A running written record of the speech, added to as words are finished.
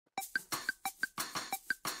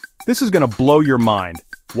This is gonna blow your mind.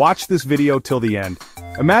 Watch this video till the end.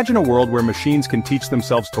 Imagine a world where machines can teach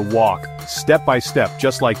themselves to walk, step by step,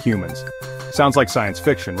 just like humans. Sounds like science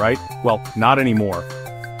fiction, right? Well, not anymore.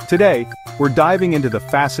 Today, we're diving into the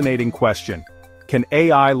fascinating question: can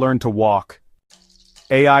AI learn to walk?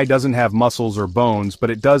 AI doesn't have muscles or bones,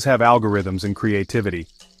 but it does have algorithms and creativity.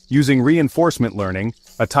 Using reinforcement learning,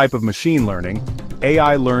 a type of machine learning,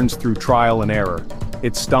 AI learns through trial and error.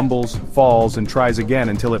 It stumbles, falls, and tries again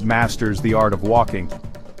until it masters the art of walking.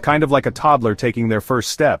 Kind of like a toddler taking their first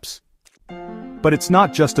steps. But it's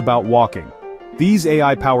not just about walking. These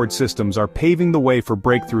AI-powered systems are paving the way for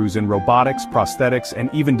breakthroughs in robotics, prosthetics, and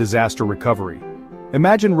even disaster recovery.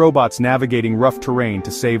 Imagine robots navigating rough terrain to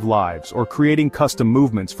save lives, or creating custom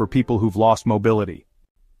movements for people who've lost mobility.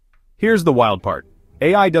 Here's the wild part.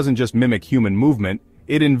 AI doesn't just mimic human movement,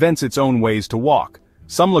 it invents its own ways to walk.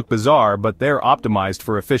 Some look bizarre, but they're optimized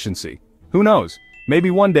for efficiency. Who knows?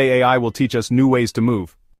 Maybe one day AI will teach us new ways to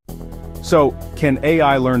move. So, can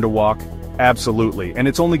AI learn to walk? Absolutely, and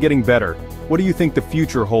it's only getting better. What do you think the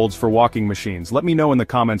future holds for walking machines? Let me know in the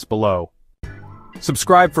comments below.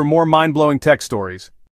 Subscribe for more mind-blowing tech stories.